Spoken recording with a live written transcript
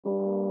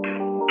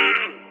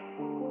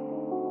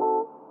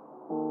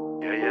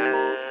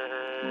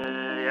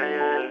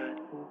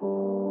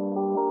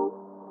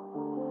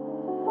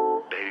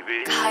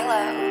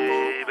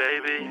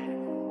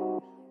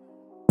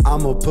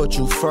I'ma put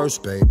you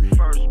first, baby.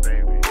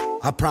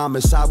 I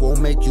promise I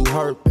won't make you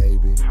hurt,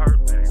 baby.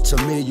 To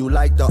me, you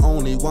like the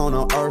only one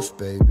on earth,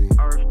 baby.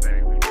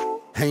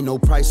 Ain't no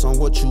price on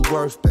what you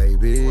worth,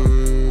 baby.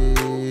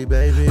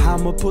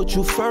 I'ma put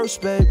you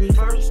first, baby.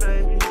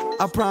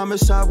 I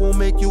promise I won't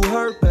make you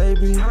hurt,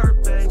 baby.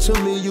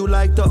 To me, you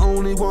like the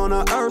only one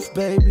on earth,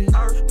 baby.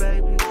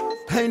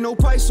 Ain't no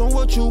price on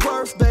what you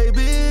worth,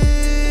 baby.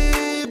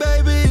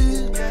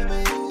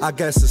 I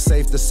guess it's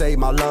safe to say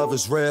my love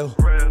is real.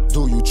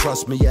 Do you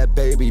trust me yet,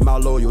 baby? My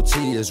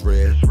loyalty is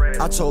real.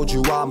 I told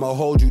you I'ma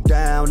hold you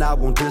down, I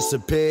won't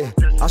disappear.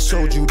 I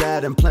showed you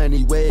that in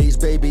plenty ways,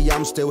 baby,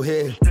 I'm still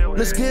here.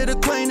 Let's get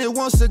acquainted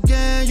once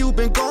again, you've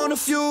been gone a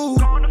few.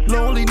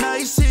 Lonely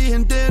nights,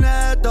 seeing dinner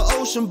at the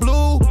ocean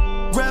blue.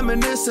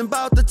 Reminiscing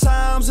about the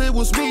times it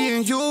was me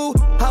and you.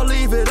 I'll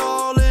leave it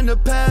all in the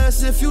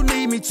past if you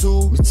need me to.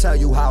 Let me tell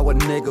you how a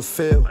nigga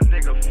feel.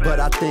 But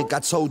I think I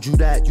told you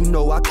that, you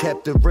know I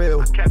kept it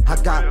real. I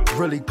got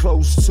really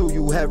close to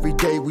you, every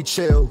day we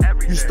chill.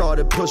 You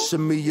started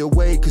pushing me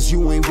away cause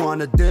you ain't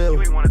wanna deal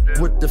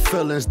with the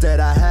feelings that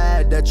I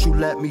had that you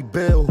let me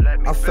build.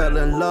 I fell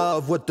in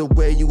love with the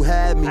way you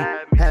had me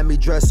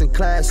dressing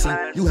classy.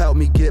 You helped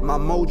me get my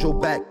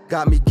mojo back,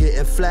 got me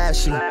getting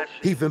flashy.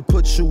 Even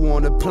put you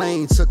on a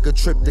plane, took a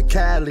trip to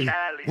Cali.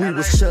 We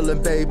was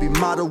chillin', baby,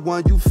 my the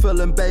one you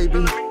feelin',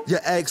 baby. Your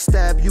ex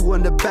stabbed you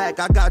in the back,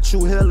 I got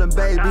you healing,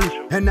 baby.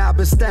 And I've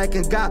been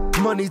stacking, got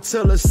money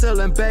till the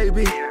ceiling,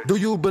 baby. Do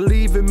you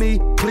believe in me?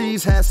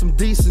 Please have some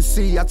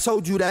decency. I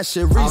told you that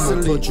shit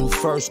recently. I'ma put you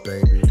first,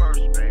 baby.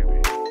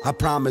 I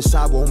promise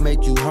I won't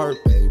make you hurt,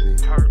 baby.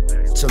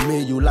 To me,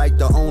 you like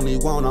the only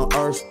one on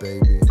earth,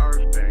 baby.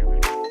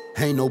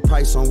 Ain't no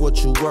price on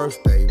what you worth,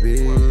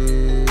 baby.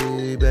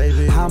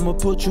 I'ma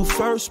put you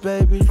first,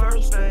 baby.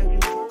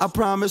 I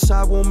promise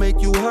I won't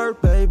make you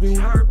hurt, baby.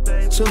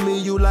 To me,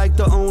 you like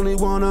the only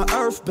one on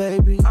earth,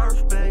 baby.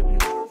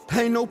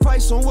 Ain't no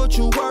price on what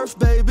you worth,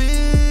 baby.